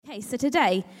Okay, so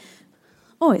today,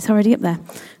 it's already up there.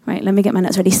 Right, let me get my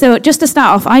notes ready. So just to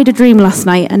start off, I had a dream last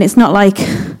night, and it's not like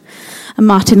a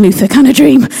Martin Luther kind of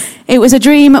dream. It was a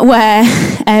dream where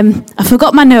I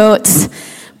forgot my notes.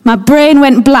 My brain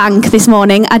went blank this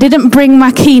morning. I didn't bring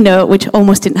my keynote, which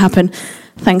almost didn't happen.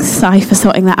 Thanks, Si, for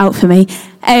sorting that out for me.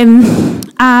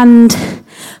 And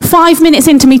 5 minutes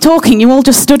into me talking, you all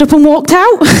just stood up and walked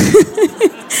out.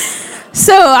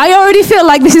 So I already feel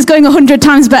like this is going 100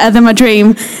 times better than my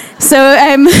dream. So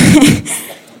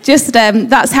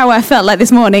that's how I felt like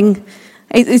this morning.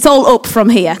 It's all up from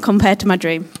here compared to my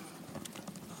dream.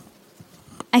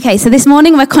 Okay, so this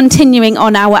morning we're continuing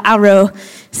on our Arrow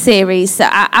series. So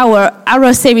our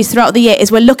Arrow series throughout the year is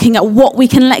we're looking at what we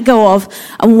can let go of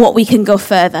and what we can go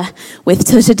further with.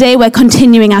 So today we're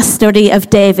continuing our study of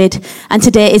David, and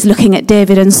today is looking at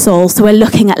David and Saul. So we're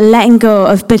looking at letting go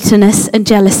of bitterness and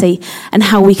jealousy and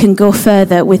how we can go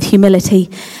further with humility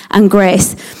and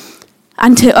grace.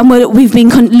 We've been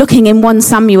looking in 1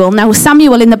 Samuel. Now,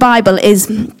 Samuel in the Bible is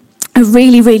a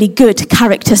really, really good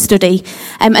character study.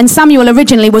 And Samuel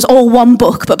originally was all one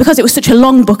book, but because it was such a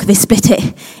long book, they split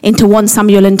it into 1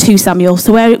 Samuel and 2 Samuel.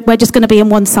 So we're just going to be in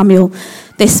 1 Samuel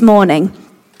this morning.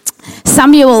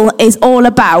 Samuel is all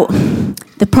about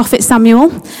the prophet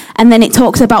Samuel, and then it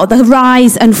talks about the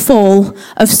rise and fall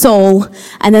of Saul,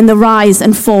 and then the rise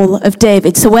and fall of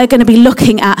David. So we're going to be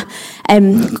looking at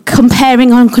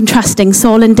comparing and contrasting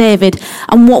Saul and David,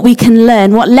 and what we can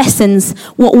learn, what lessons,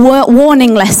 what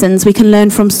warning lessons we can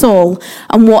learn from Saul,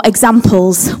 and what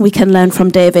examples we can learn from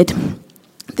David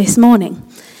this morning.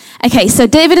 Okay, so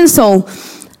David and Saul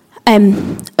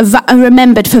are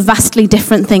remembered for vastly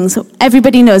different things.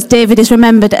 Everybody knows David is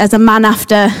remembered as a man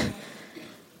after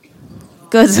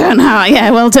God's own heart. Yeah,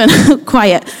 well done.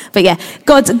 Quiet. But yeah,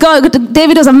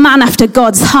 David was a man after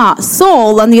God's heart.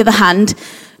 Saul, on the other hand,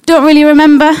 don't really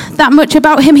remember that much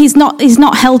about him. He's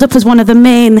not held up as one of the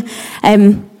main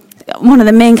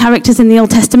characters in the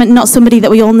Old Testament, not somebody that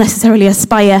we all necessarily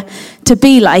aspire to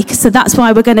be like. So that's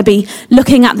why we're going to be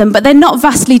looking at them. But they're not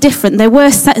vastly different. There were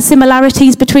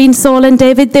similarities between Saul and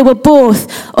David. They were both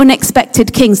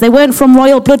unexpected kings. They weren't from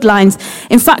royal bloodlines.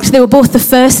 In fact, they were both the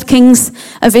first kings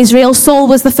of Israel. Saul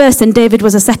was the first and David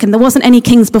was the second. There wasn't any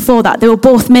kings before that. They were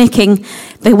both making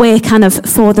their way kind of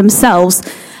for themselves.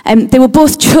 They were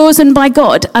both chosen by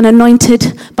God and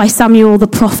anointed by Samuel the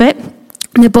prophet.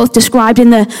 And they're both described in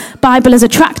the Bible as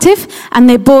attractive, and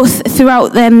they both,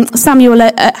 throughout Samuel,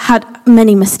 had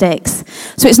many mistakes.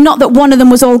 So it's not that one of them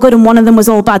was all good and one of them was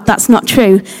all bad. That's not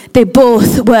true. They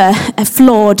both were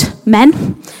flawed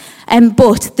men,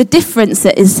 but the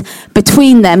differences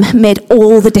between them made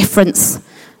all the difference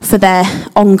for their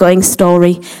ongoing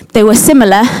story. They were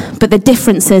similar, but the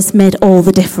differences made all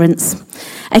the difference.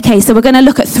 Okay, so we're going to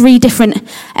look at 3 different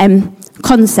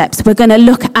concepts. We're going to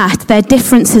look at their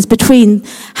differences between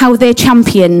how they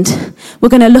championed. We're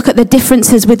going to look at the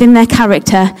differences within their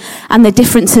character and the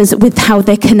differences with how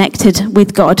they connected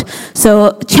with God.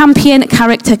 So champion,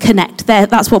 character, connect.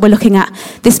 That's what we're looking at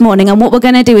this morning. And what we're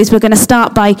going to do is we're going to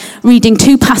start by reading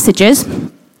 2 passages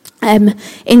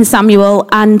in Samuel,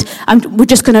 and we're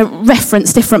just going to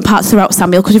reference different parts throughout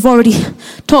Samuel because we've already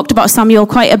talked about Samuel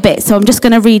quite a bit. So I'm just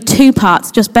going to read 2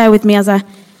 parts. Just bear with me as I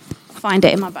find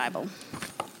it in my Bible.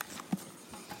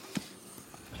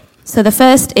 So the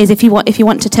first is, if you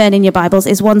want to turn in your Bibles,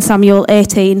 is 1 Samuel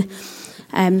 18,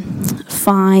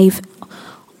 5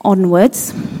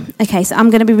 onwards. Okay, so I'm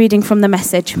going to be reading from the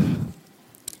Message.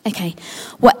 Okay,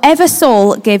 whatever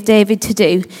Saul gave David to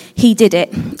do, he did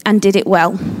it, and did it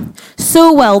well.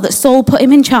 So well that Saul put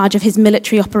him in charge of his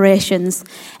military operations.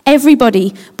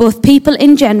 Everybody, both people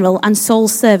in general and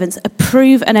Saul's servants,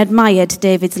 approved and admired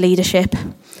David's leadership.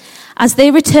 As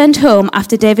they returned home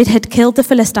after David had killed the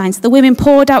Philistines, the women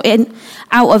poured out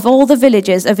of all the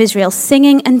villages of Israel,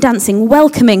 singing and dancing,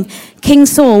 welcoming King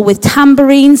Saul with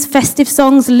tambourines, festive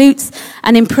songs, lutes,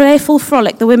 and in prayerful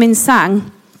frolic the women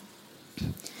sang,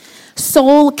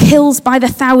 Saul kills by the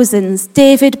thousands,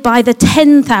 David by the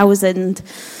 10,000.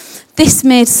 This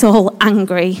made Saul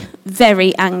angry,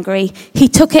 very angry. He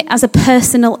took it as a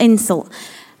personal insult.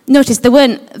 Notice they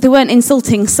weren't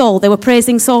insulting Saul, they were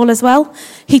praising Saul as well.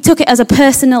 He took it as a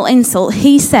personal insult.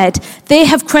 He said, they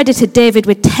have credited David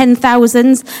with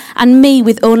 10,000s and me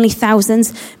with only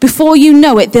thousands. Before you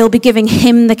know it, they'll be giving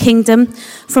him the kingdom.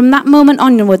 From that moment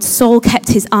onwards, Saul kept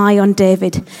his eye on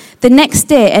David. The next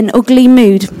day, an ugly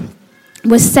mood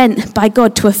was sent by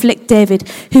God to afflict David,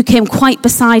 who came quite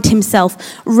beside himself,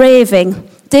 raving.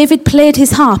 David played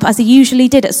his harp as he usually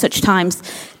did at such times.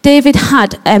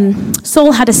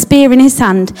 Saul had a spear in his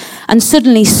hand, and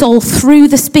suddenly Saul threw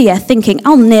the spear, thinking,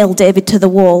 I'll nail David to the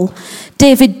wall.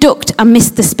 David ducked and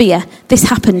missed the spear. This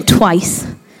happened twice.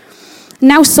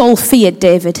 Now Saul feared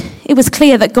David. It was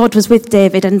clear that God was with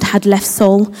David and had left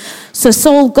Saul. So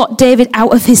Saul got David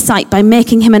out of his sight by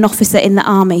making him an officer in the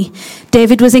army.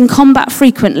 David was in combat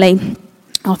frequently.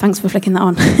 Oh, thanks for flicking that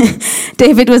on.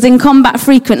 David was in combat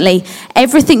frequently.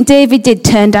 Everything David did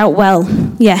turned out well.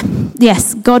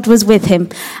 Yes, God was with him.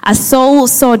 As Saul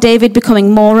saw David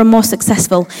becoming more and more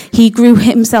successful, he grew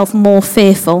himself more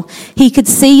fearful. He could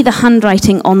see the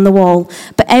handwriting on the wall.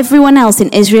 But everyone else in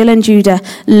Israel and Judah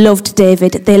loved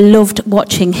David. They loved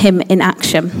watching him in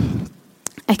action.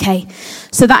 Okay,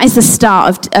 so that is the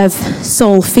start of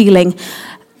Saul feeling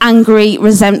angry,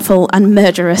 resentful, and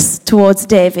murderous towards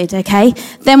David, okay?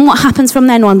 Then what happens from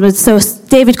then onwards? So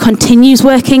David continues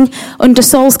working under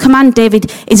Saul's command.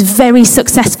 David is very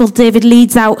successful. David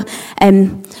leads out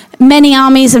many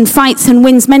armies and fights and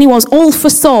wins many wars, all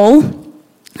for Saul.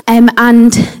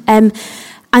 And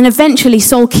eventually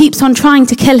Saul keeps on trying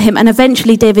to kill him, and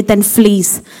eventually David then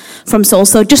flees from Saul.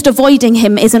 So just avoiding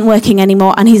him isn't working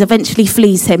anymore, and he eventually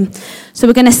flees him. So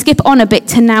we're going to skip on a bit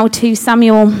to now to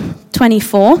Samuel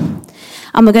 24,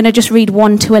 and we're going to just read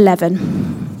 1 to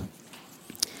 11.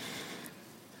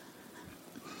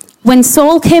 When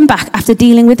Saul came back after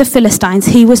dealing with the Philistines,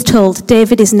 he was told,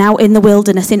 David is now in the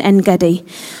wilderness in En-Gedi.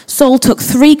 Saul took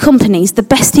 3 companies, the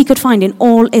best he could find in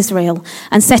all Israel,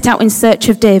 and set out in search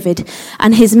of David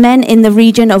and his men in the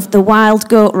region of the Wild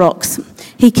Goat Rocks.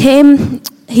 He came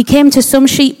to some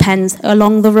sheep pens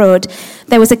along the road.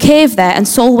 There was a cave there, and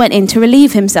Saul went in to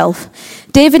relieve himself.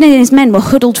 David and his men were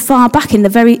huddled far back in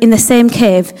the same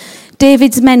cave.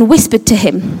 David's men whispered to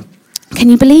him, can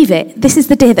you believe it? This is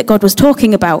the day that God was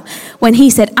talking about, when he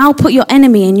said, I'll put your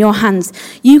enemy in your hands.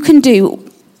 You can do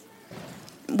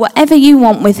whatever you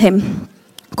want with him.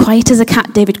 Quiet as a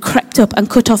cat, David crept up and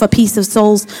cut off a piece of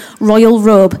Saul's royal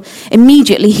robe.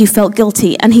 Immediately he felt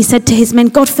guilty, and he said to his men,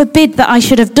 God forbid that I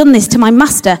should have done this to my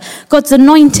master, God's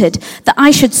anointed, that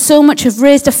I should so much have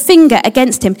raised a finger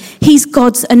against him. He's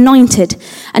God's anointed.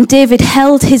 And David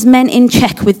held his men in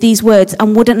check with these words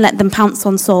and wouldn't let them pounce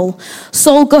on Saul.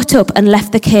 Saul got up and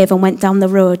left the cave and went down the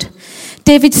road.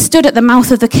 David stood at the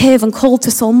mouth of the cave and called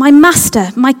to Saul, my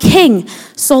master, my king.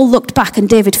 Saul looked back, and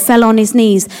David fell on his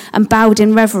knees and bowed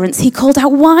in reverence. He called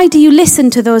out, why do you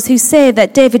listen to those who say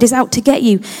that David is out to get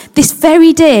you? This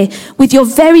very day, with your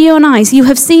very own eyes, you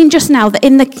have seen just now that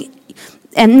in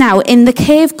the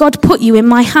cave God put you in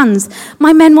my hands.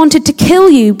 My men wanted to kill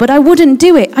you, but I wouldn't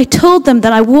do it. I told them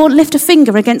that I won't lift a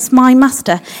finger against my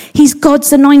master. He's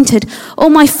God's anointed. Oh,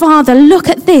 my father, look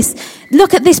at this.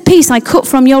 Look at this piece I cut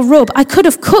from your robe. I could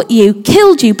have cut you,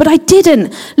 killed you, but I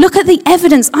didn't. Look at the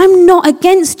evidence. I'm not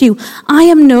against you. I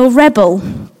am no rebel.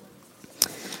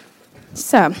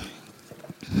 So,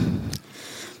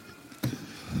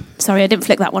 sorry, I didn't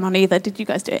flick that one on either. Did you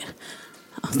guys do it?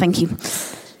 Oh, thank you.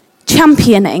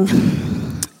 Championing.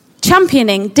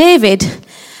 David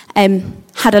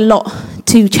had a lot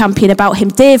to champion about him.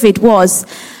 David was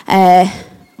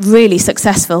really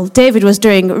successful. David was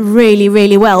doing really,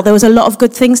 really well. There was a lot of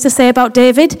good things to say about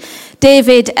David.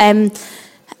 David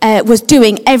was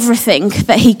doing everything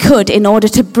that he could in order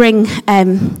to bring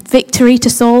victory to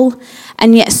Saul,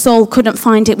 and yet Saul couldn't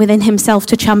find it within himself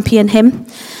to champion him.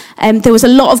 There was a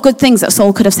lot of good things that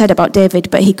Saul could have said about David,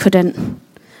 but he couldn't.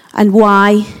 And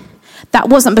why? That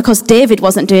wasn't because David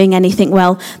wasn't doing anything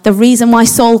well. The reason why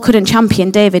Saul couldn't champion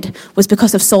David was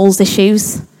because of Saul's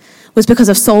issues, was because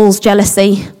of Saul's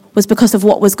jealousy, was because of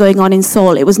what was going on in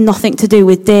Saul. It was nothing to do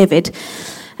with David.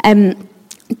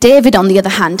 David, on the other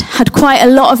hand, had quite a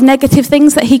lot of negative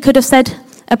things that he could have said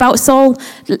about Saul,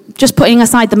 just putting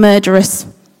aside the murderous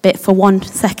bit for 1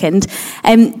 second.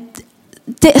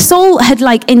 Saul had,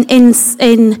 in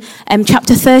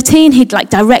chapter 13, he'd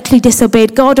directly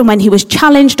disobeyed God, and when he was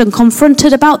challenged and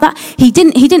confronted about that, he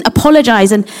didn't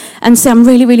apologize and say, I'm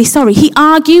really, really sorry. He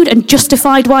argued and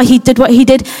justified why he did what he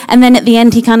did, and then at the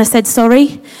end he kind of said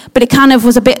sorry. But it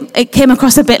came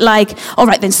across a bit like, all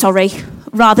right then, sorry,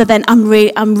 rather than I'm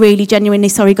really genuinely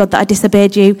sorry, God, that I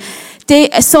disobeyed you.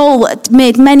 Saul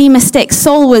made many mistakes.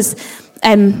 Saul was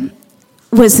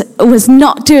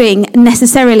not doing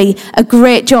necessarily a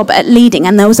great job at leading,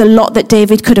 and there was a lot that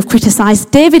David could have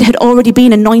criticized. David had already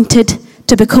been anointed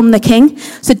to become the king,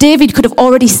 so David could have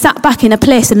already sat back in a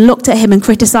place and looked at him and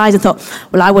criticized and thought,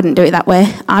 well, I wouldn't do it that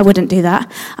way. I wouldn't do that.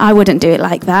 I wouldn't do it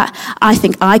like that. I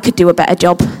think I could do a better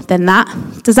job than that.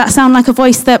 Does that sound like a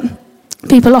voice that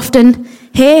people often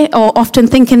hear or often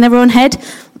think in their own head?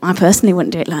 I personally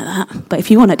wouldn't do it like that. But if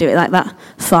you want to do it like that,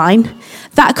 fine.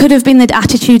 That could have been the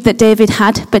attitude that David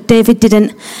had, but David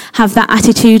didn't have that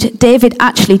attitude. David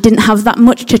actually didn't have that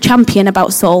much to champion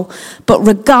about Saul. But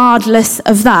regardless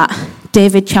of that,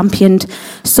 David championed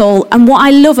Saul. And what I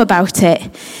love about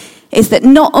it is that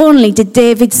not only did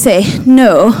David say,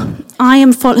 no,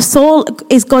 Saul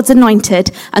is God's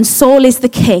anointed and Saul is the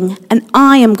king and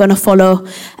I am going to follow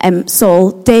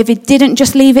Saul. David didn't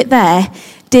just leave it there.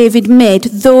 David made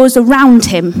those around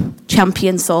him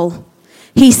champion Saul.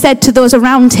 He said to those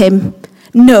around him,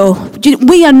 no,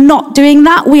 we are not doing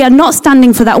that. We are not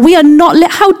standing for that. We are not,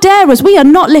 how dare us? We are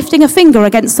not lifting a finger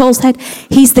against Saul's head.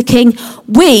 He's the king.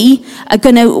 We are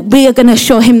going to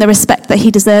show him the respect that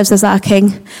he deserves as our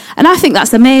king. And I think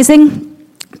that's amazing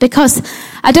because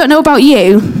I don't know about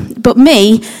you, but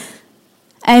me,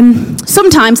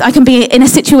 sometimes I can be in a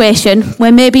situation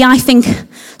where maybe I think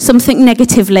something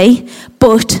negatively,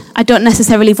 but I don't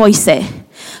necessarily voice it.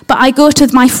 But I go to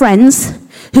my friends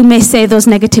who may say those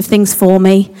negative things for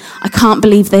me. I can't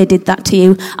believe they did that to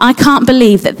you. I can't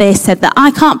believe that they said that. I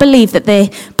can't believe that they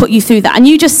put you through that. And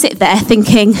you just sit there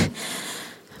thinking,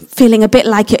 feeling a bit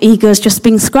like your ego's just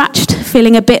being scratched,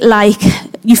 feeling a bit like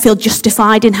you feel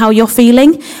justified in how you're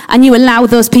feeling, and you allow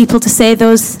those people to say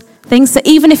those things. So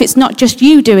even if it's not just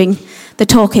you doing the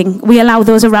talking, we allow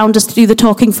those around us to do the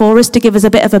talking for us to give us a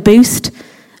bit of a boost.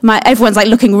 Everyone's like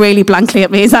looking really blankly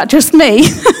at me. Is that just me?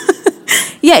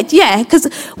 Yeah, because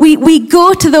we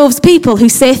go to those people who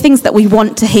say things that we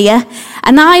want to hear.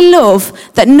 And I love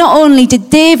that not only did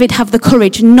David have the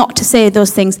courage not to say those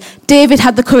things, David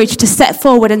had the courage to step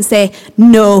forward and say,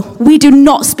 no, we do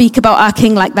not speak about our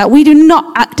king like that. We do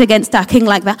not act against our king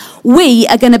like that. We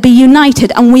are going to be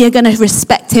united and we are going to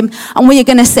respect him. And we are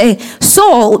going to say,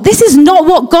 Saul, this is not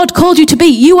what God called you to be.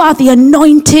 You are the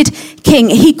anointed king.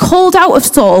 He called out of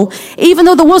Saul, even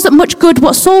though there wasn't much good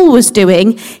what Saul was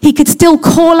doing, he could still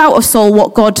call out of Saul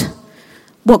what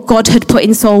God had put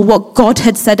in Saul, what God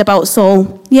had said about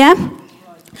Saul. Yeah?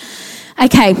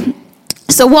 Okay.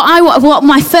 So what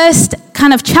my first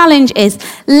kind of challenge is,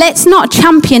 let's not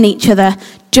champion each other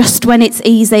just when it's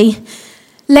easy.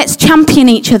 Let's champion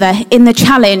each other in the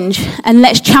challenge, and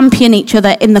let's champion each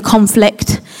other in the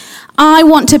conflict. I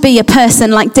want to be a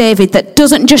person like David that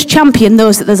doesn't just champion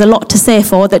those that there's a lot to say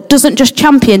for, that doesn't just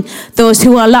champion those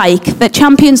who are that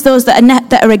champions those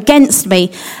that are against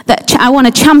me, that I want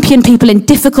to champion people in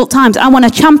difficult times. I want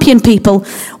to champion people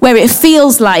where it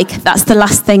feels like that's the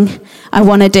last thing I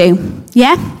want to do.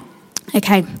 Yeah?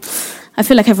 Okay. I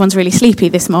feel like everyone's really sleepy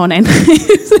this morning.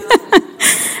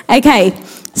 Okay.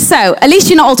 So, at least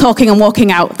you're not all talking and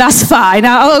walking out. That's fine.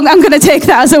 I'm going to take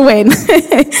that as a win.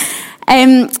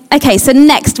 Okay, so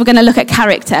next we're going to look at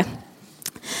character.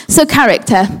 So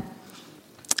character.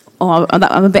 Oh,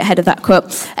 I'm a bit ahead of that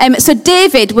quote. So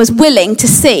David was willing to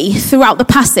see throughout the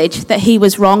passage that he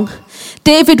was wrong.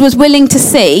 David was willing to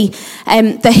see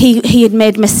that he had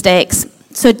made mistakes.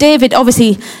 So David,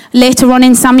 obviously, later on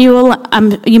in Samuel,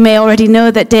 you may already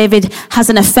know that David has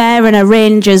an affair and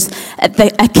arranges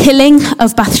a killing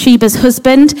of Bathsheba's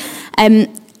husband.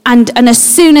 And as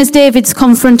soon as David's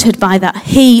confronted by that,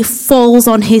 he falls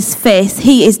on his face.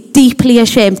 He is deeply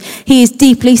ashamed. He is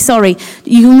deeply sorry.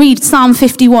 You can read Psalm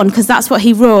 51 because that's what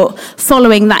he wrote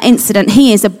following that incident.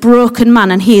 He is a broken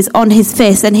man and he is on his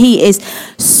face and he is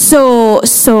so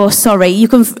sorry. You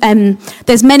can.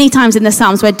 There's many times in the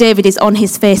Psalms where David is on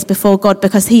his face before God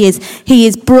because he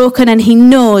is broken and he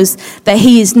knows that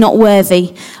he is not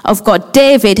worthy of God.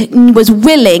 David was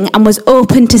willing and was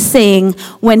open to seeing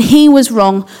when he was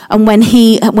wrong and when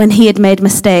he had made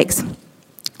mistakes.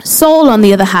 Saul, on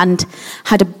the other hand,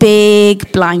 had a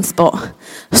big blind spot.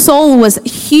 Saul was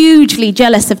hugely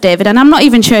jealous of David, and I'm not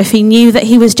even sure if he knew that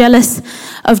he was jealous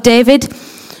of David,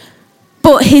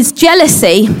 but his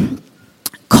jealousy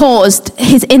caused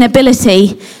his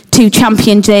inability to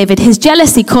champion David. His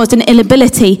jealousy caused an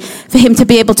inability for him to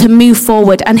be able to move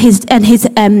forward, and his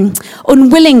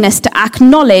unwillingness to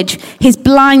acknowledge his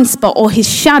blind spot or his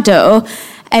shadow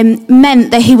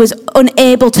meant that he was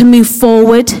unable to move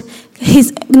forward.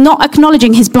 His not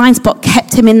acknowledging his blind spot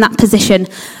kept him in that position.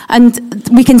 And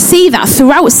we can see that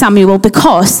throughout Samuel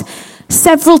because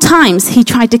several times he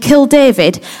tried to kill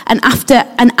David, and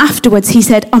afterwards he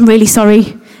said, I'm really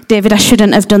sorry, David, I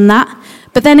shouldn't have done that.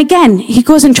 But then again, he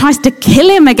goes and tries to kill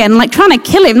him again, like trying to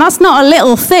kill him. That's not a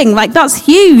little thing, like that's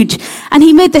huge. And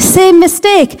he made the same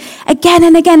mistake again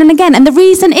and again and again. And the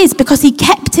reason is because he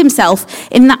kept himself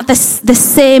in the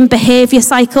same behavior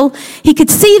cycle. He could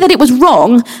see that it was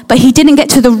wrong, but he didn't get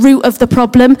to the root of the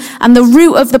problem. And the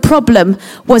root of the problem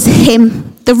was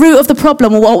him. The root of the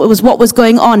problem was what was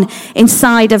going on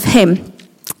inside of him.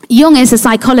 Jung is a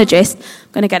psychologist.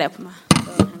 I'm going to get it up on my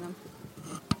phone. Hang on.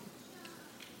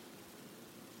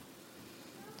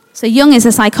 So Jung is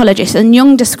a psychologist, and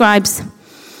Jung describes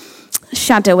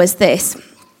shadow as this.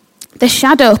 The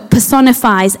shadow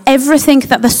personifies everything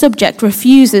that the subject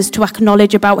refuses to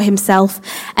acknowledge about himself,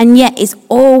 and yet is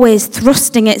always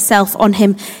thrusting itself on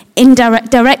him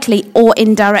directly or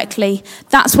indirectly.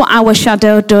 That's what our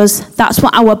shadow does. That's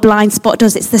what our blind spot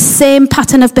does. It's the same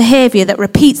pattern of behavior that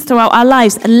repeats throughout our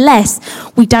lives unless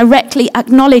we directly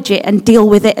acknowledge it and deal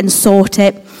with it and sort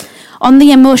it. On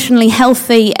the Emotionally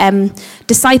Healthy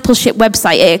Discipleship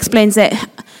website, it explains it,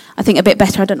 I think, a bit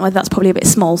better. I don't know whether that's probably a bit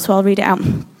small, so I'll read it out.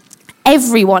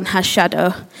 Everyone has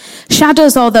shadow.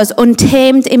 Shadows are those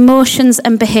untamed emotions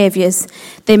and behaviours.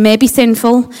 They may be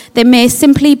sinful. They may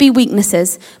simply be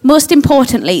weaknesses. Most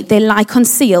importantly, they lie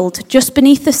concealed just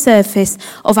beneath the surface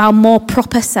of our more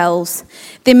proper selves.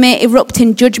 They may erupt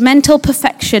in judgmental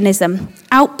perfectionism,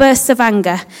 outbursts of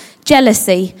anger,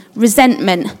 jealousy,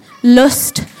 resentment,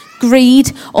 lust,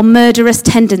 greed, or murderous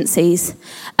tendencies.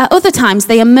 At other times,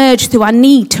 they emerge through our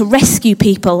need to rescue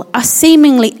people, our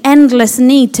seemingly endless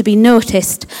need to be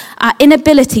noticed, our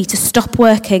inability to stop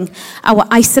working, our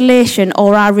isolation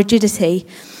or our rigidity.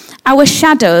 Our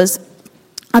shadows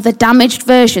are the damaged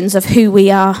versions of who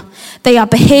we are. They are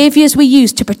behaviours we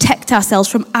use to protect ourselves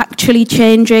from actually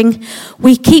changing.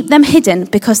 We keep them hidden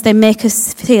because they make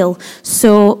us feel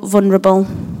so vulnerable.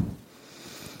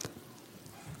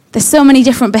 There's so many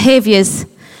different behaviours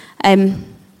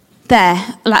there.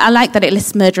 I like that it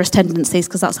lists murderous tendencies,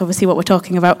 because that's obviously what we're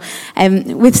talking about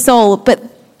with Saul. But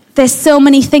there's so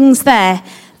many things there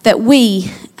that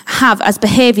we have as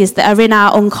behaviours that are in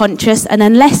our unconscious, and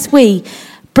unless we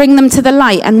bring them to the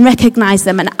light and recognise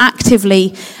them and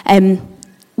actively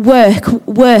work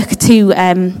with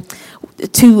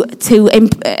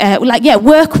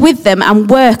them and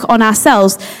work on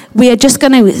ourselves, we are just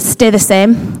going to stay the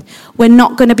same. We're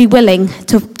not going to be willing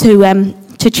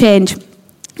to change.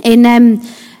 In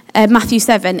Matthew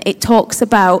 7, it talks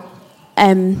about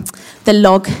the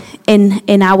log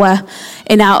in our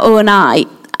own eye,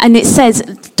 and it says,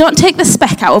 "Don't take the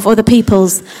speck out of other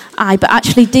people's eye, but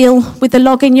actually deal with the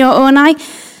log in your own eye."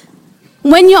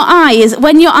 When your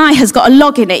eye has got a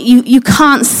log in it, you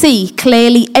can't see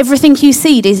clearly. Everything you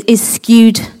see is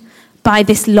skewed by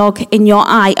this log in your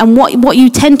eye. And what you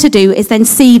tend to do is then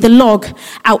see the log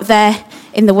out there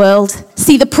in the world,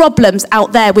 see the problems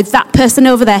out there with that person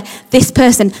over there, this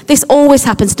person. This always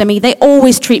happens to me. They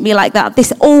always treat me like that.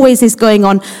 This always is going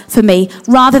on for me.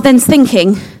 Rather than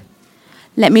thinking,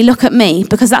 let me look at me,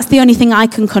 because that's the only thing I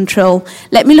can control.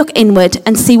 Let me look inward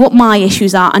and see what my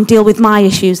issues are and deal with my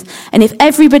issues. And if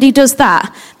everybody does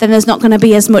that, then there's not going to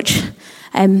be as much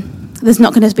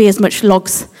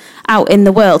logs out in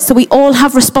the world. So we all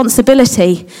have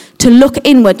responsibility to look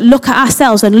inward, look at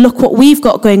ourselves, and look what we've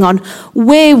got going on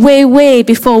way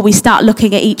before we start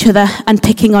looking at each other and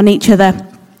picking on each other.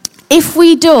 If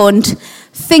we don't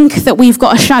think that we've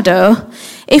got a shadow,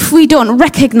 if we don't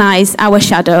recognise our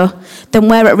shadow, then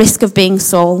we're at risk of being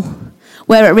Saul.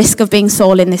 We're at risk of being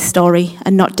Saul in this story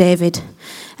and not David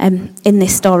in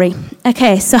this story.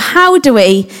 Okay, so how do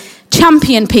we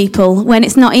champion people when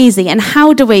it's not easy? And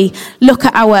how do we look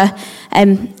at our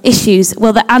issues?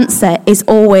 Well, the answer is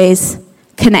always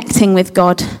connecting with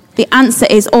God. The answer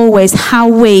is always how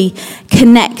we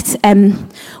connect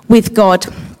with God.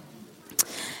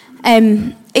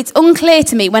 It's unclear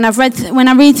to me when I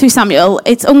read through Samuel,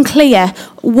 it's unclear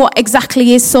what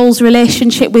exactly is Saul's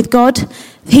relationship with God.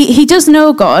 He does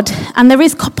know God, and there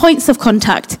is points of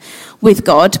contact with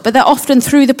God, but they're often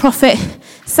through the prophet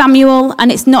Samuel,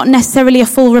 and it's not necessarily a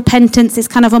full repentance. It's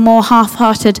kind of a more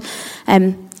half-hearted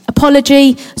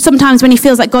apology. Sometimes when he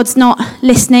feels like God's not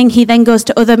listening, he then goes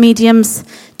to other mediums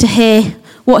to hear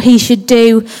what he should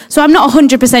do. So I'm not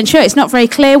 100% sure. It's not very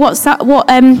clear what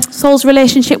Saul's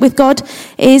relationship with God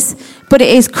is, but it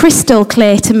is crystal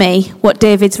clear to me what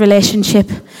David's relationship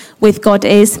with God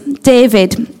is.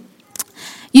 David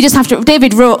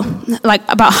wrote like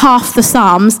about half the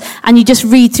Psalms, and you just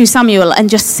read through Samuel and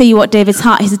just see what David's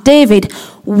heart is. David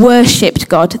worshipped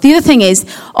God. The other thing is,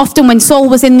 often when Saul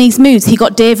was in these moods, he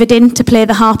got David in to play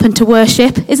the harp and to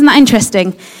worship. Isn't that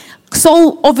interesting?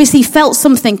 Saul obviously felt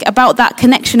something about that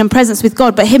connection and presence with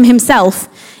God, but himself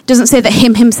doesn't say that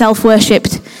himself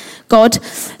worshipped God.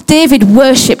 David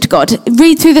worshipped God.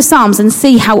 Read through the Psalms and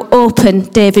see how open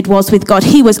David was with God.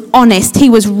 He was honest. He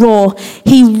was raw.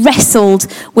 He wrestled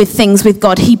with things with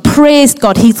God. He praised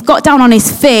God. He got down on his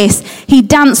face. He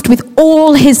danced with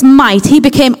all his might. He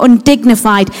became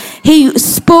undignified. He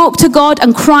spoke to God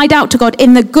and cried out to God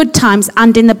in the good times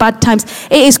and in the bad times.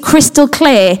 It is crystal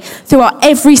clear throughout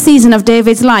every season of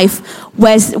David's life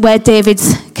where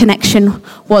David's connection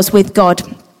was with God.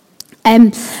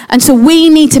 And so we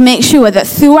need to make sure that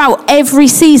throughout every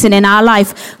season in our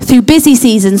life, through busy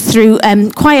seasons, through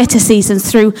quieter seasons,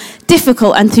 through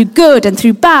difficult and through good and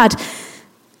through bad,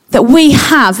 that we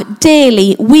have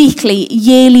daily, weekly,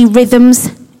 yearly rhythms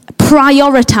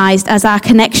prioritized as our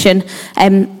connection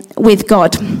with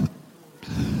God.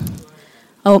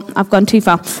 Oh, I've gone too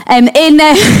far.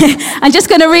 I'm just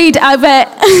going to read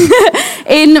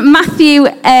in Matthew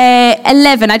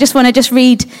 11. I just want to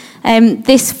read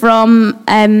this from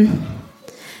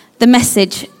the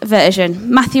Message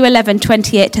version. Matthew 11,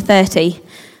 28 to 30.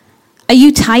 Are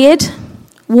you tired,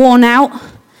 worn out,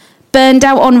 burned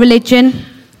out on religion?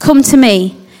 Come to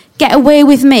me. Get away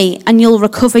with me and you'll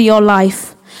recover your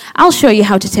life. I'll show you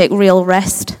how to take real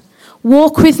rest.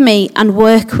 Walk with me and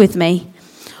work with me.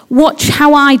 Watch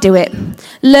how I do it.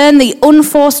 Learn the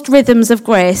unforced rhythms of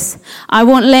grace. I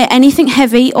won't lay anything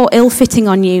heavy or ill-fitting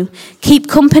on you. Keep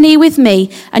company with me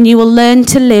and you will learn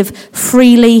to live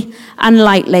freely and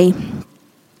lightly.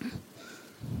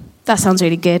 That sounds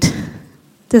really good,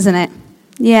 doesn't it?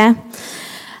 Yeah.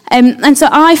 And so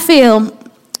I feel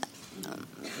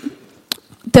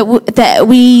that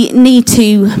we need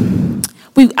to...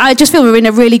 I just feel we're in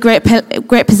a really great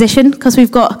position because we've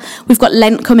got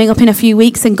Lent coming up in a few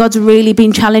weeks, and God's really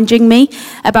been challenging me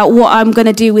about what I'm going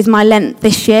to do with my Lent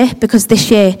this year, because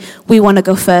this year we want to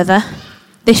go further.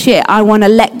 This year I want to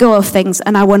let go of things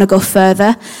and I want to go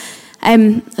further.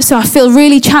 So I feel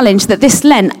really challenged that this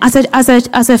Lent,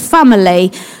 as a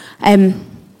family,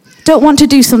 don't want to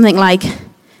do something like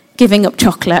giving up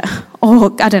chocolate,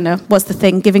 or I don't know, what's the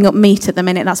thing? Giving up meat at the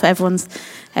minute. That's what everyone's,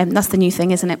 that's the new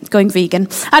thing, isn't it? Going vegan.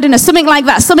 I don't know, something like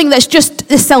that. Something that's just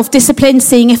self-discipline,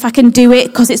 seeing if I can do it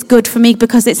because it's good for me,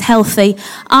 because it's healthy.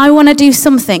 I want to do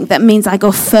something that means I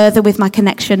go further with my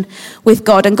connection with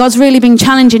God. And God's really been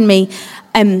challenging me.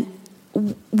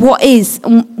 What is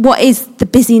the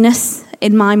busyness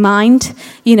in my mind?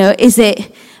 You know, is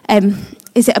it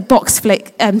a box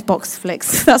flick? Box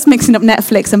flicks. That's mixing up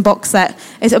Netflix and box set.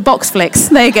 Is it a box flicks?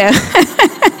 There you go.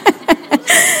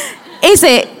 Is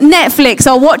it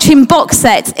Netflix or watching box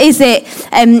sets? Is it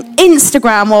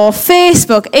Instagram or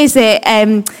Facebook? Is it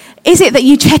that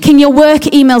you're checking your work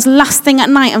emails last thing at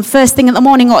night and first thing in the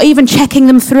morning, or even checking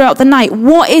them throughout the night?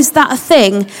 What is that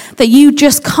thing that you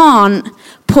just can't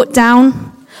put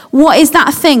down? What is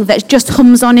that thing that just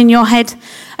hums on in your head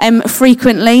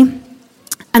frequently?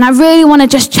 And I really want to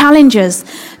just challenge us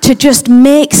to just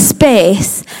make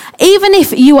space. Even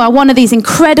if you are one of these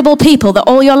incredible people that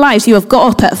all your lives you have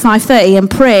got up at 5:30 and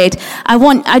prayed,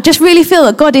 I just really feel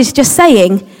that God is just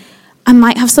saying, I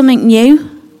might have something new.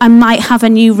 I might have a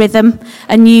new rhythm,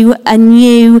 a new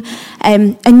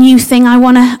thing I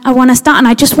want to start. And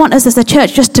I just want us as a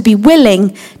church just to be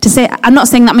willing to say, I'm not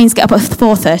saying that means get up at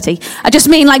 4:30. I just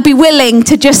mean like be willing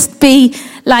to just be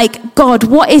like, God,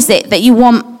 what is it that you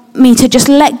want me to just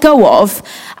let go of,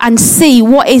 and see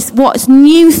what's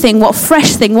new thing, what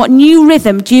fresh thing, what new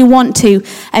rhythm do you want to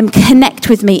connect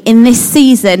with me in this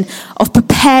season of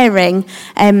preparing,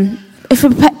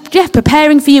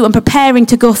 preparing for you and preparing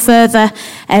to go further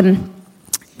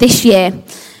this year.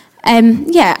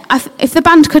 If the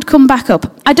band could come back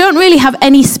up. I don't really have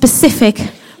any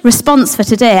specific response for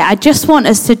today. I just want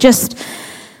us to just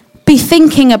be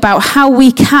thinking about how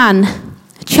we can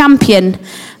champion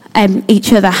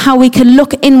each other, how we can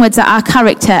look inwards at our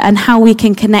character and how we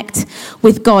can connect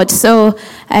with God. So,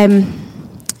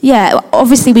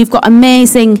 obviously we've got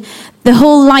the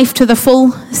whole Life to the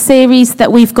Full series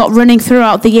that we've got running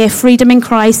throughout the year, Freedom in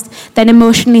Christ, then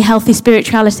Emotionally Healthy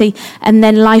Spirituality, and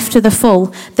then Life to the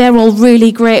Full. They're all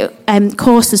really great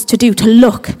courses to do, to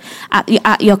look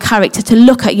at your character, to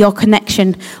look at your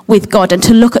connection with God, and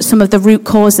to look at some of the root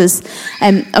causes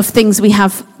of things we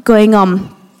have going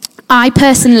on. I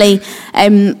personally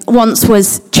once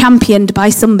was championed by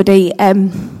somebody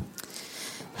who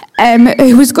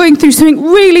was going through something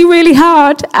really, really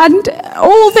hard, and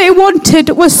all they wanted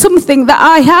was something that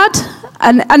I had,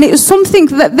 and it was something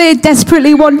that they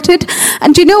desperately wanted.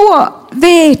 And do you know what?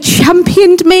 They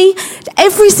championed me.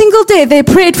 Every single day they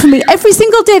prayed for me. Every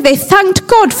single day they thanked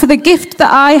God for the gift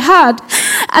that I had.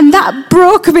 And that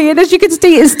broke me, and as you can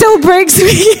see, it still breaks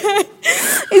me.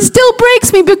 It still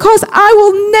breaks me because I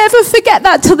will never forget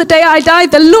that till the day I die.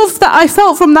 The love that I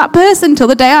felt from that person till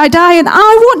the day I die. And I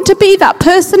want to be that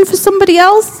person for somebody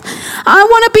else. I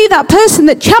want to be that person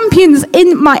that champions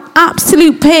in my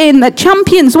absolute pain, that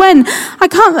champions when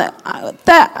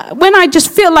when I just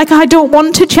feel like I don't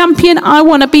want to champion. I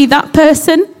want to be that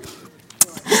person.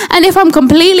 And if I'm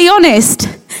completely honest,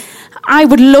 I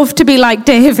would love to be like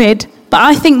David. But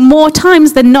I think more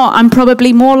times than not, I'm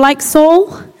probably more like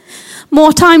Saul.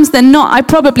 More times than not, I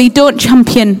probably don't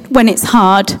champion when it's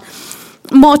hard.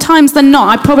 More times than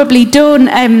not, I probably don't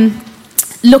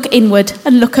look inward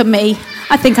and look at me.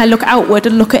 I think I look outward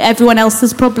and look at everyone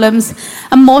else's problems.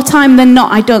 And more time than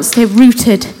not, I don't stay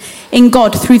rooted in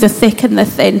God through the thick and the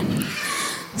thin.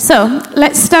 So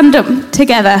let's stand up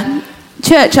together.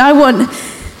 Church, I want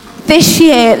this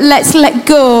year, let's let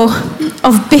go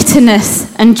of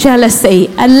bitterness and jealousy,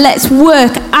 and let's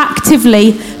work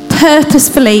actively,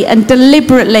 purposefully and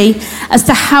deliberately as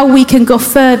to how we can go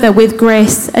further with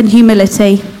grace and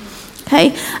humility.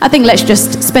 Okay? I think let's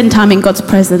just spend time in God's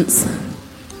presence.